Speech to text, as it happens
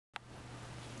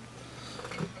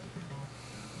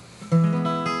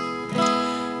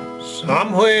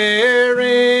Somewhere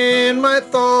in my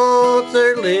thoughts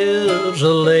there lives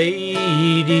a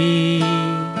lady.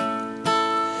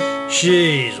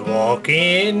 She's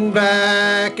walking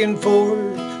back and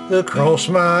forth across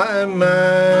my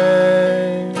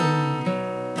mind,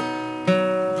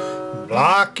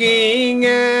 blocking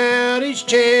out each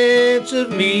chance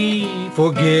of me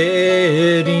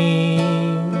forgetting,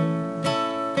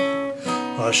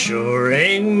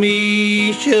 assuring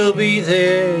me she'll be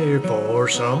there for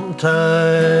some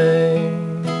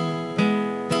time.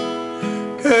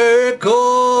 Her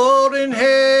golden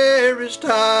hair is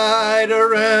tied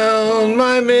around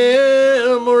my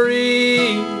memory.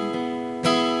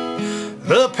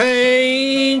 The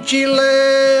pain she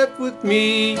left with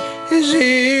me is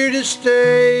here to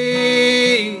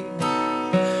stay.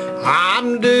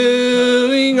 I'm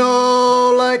doing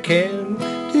all I can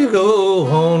to go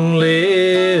on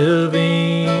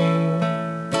living,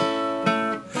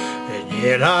 and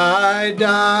yet I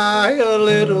die a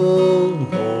little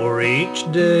more each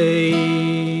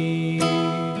day.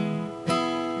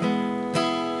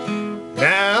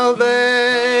 Now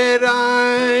that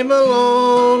I'm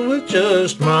alone with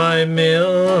just my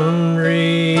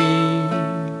memory,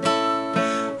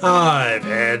 I've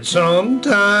had some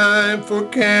time for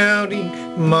counting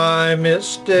my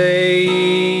mistakes,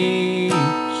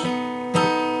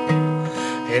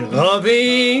 and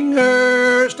loving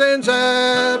her stands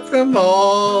out from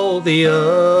all the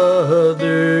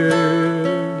others.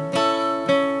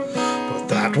 But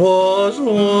that was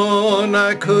one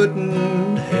I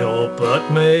couldn't help but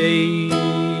make.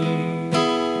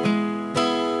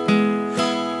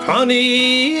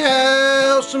 Funny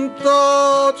how some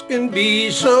thoughts can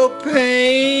be so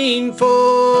painful,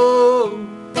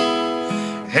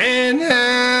 and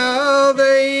how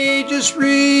they just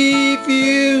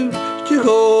refuse to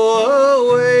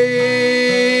go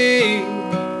away.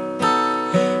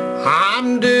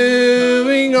 I'm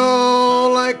doing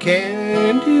all I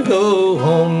can to go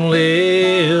on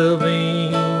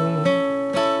living,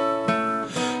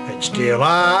 and still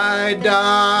I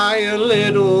die a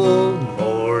little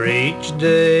more each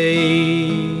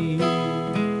day.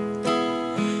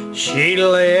 She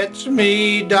lets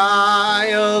me die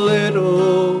a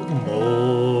little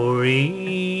more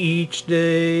each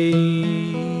day.